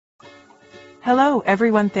Hello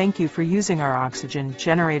everyone, thank you for using our oxygen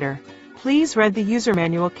generator. Please read the user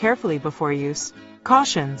manual carefully before use.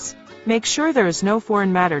 Cautions: make sure there is no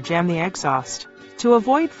foreign matter jam the exhaust. To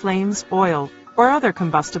avoid flames, oil, or other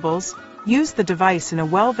combustibles, use the device in a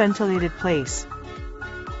well-ventilated place.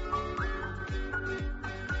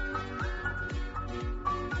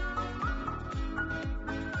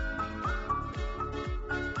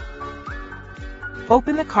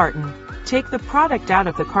 Open the carton. Take the product out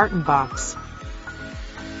of the carton box.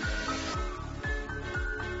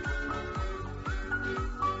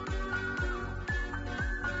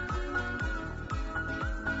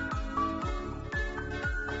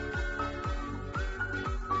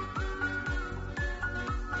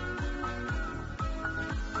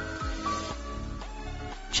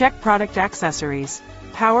 Check product accessories,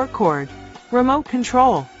 power cord, remote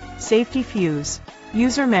control, safety fuse,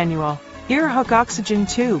 user manual, ear hook oxygen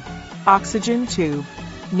tube,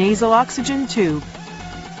 nasal oxygen tube.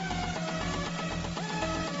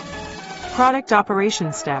 Product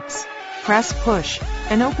operation steps: press, push,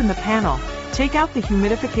 and open the panel. Take out the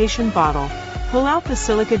humidification bottle, pull out the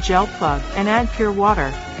silica gel plug and add pure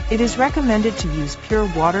water. It is recommended to use pure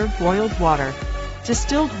water, boiled water,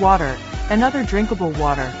 distilled water, and other drinkable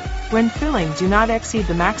water. When filling, do not exceed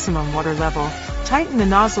the maximum water level. Tighten the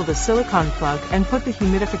nozzle, the silicone plug, and put the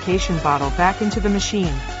humidification bottle back into the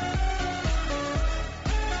machine.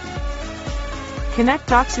 Connect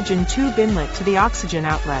oxygen tube inlet to the oxygen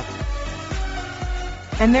outlet.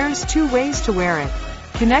 And there is 2 ways to wear it.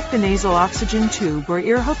 Connect the nasal oxygen tube or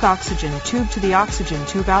ear hook oxygen tube to the oxygen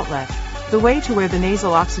tube outlet. The way to wear the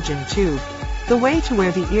nasal oxygen tube. The way to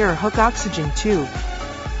wear the ear hook oxygen tube.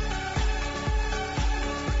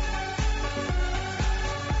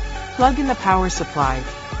 Plug in the power supply.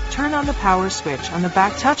 Turn on the power switch on the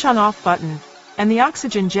back, touch on off button, and the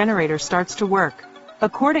oxygen generator starts to work.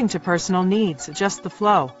 According to personal needs, adjust the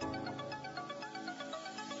flow.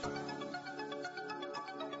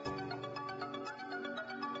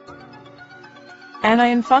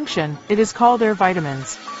 Anion function, it is called air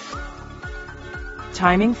vitamins.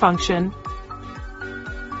 Timing function.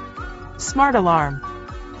 Smart alarm.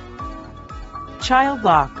 Child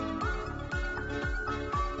lock.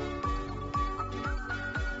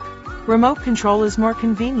 Remote control is more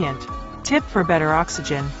convenient. Tip for better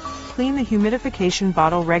oxygen: clean the humidification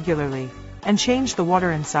bottle regularly, and change the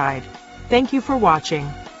water inside. Thank you for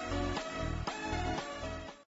watching.